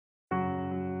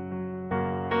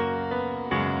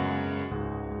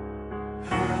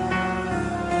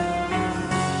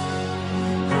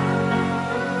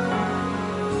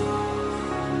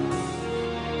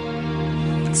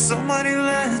somebody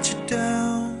let you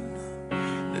down?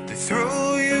 Did they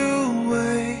throw you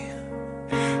away?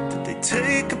 Did they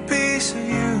take a piece of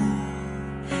you?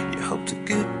 You hope to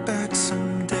get back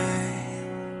someday.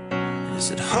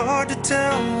 Is it hard to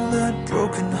tell that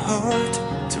broken heart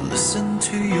to listen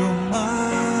to your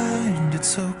mind?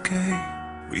 It's okay,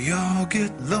 we all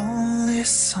get lonely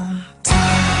sometimes.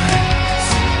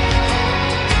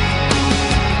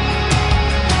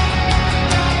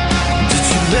 Did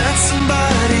you let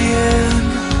somebody in?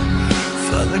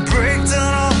 Finally break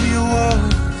down all your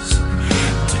walls?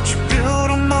 Did you build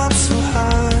them up so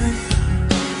high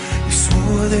you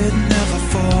swore they'd never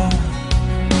fall?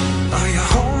 Are you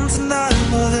home tonight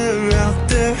while they're out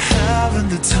there having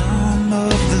the time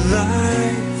of their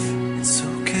life? It's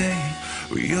okay,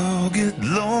 we all get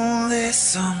lonely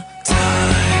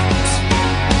sometimes.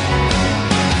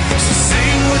 So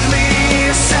sing with me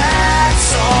a sad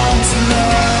song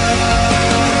tonight.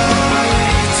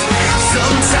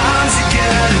 Sometimes you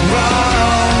get it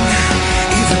wrong,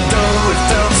 even though it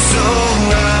felt so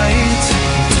right.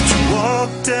 Did you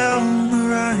walk down the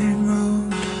right road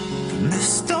but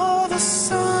missed all the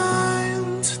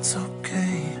signs? It's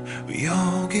okay, we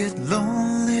all get lonely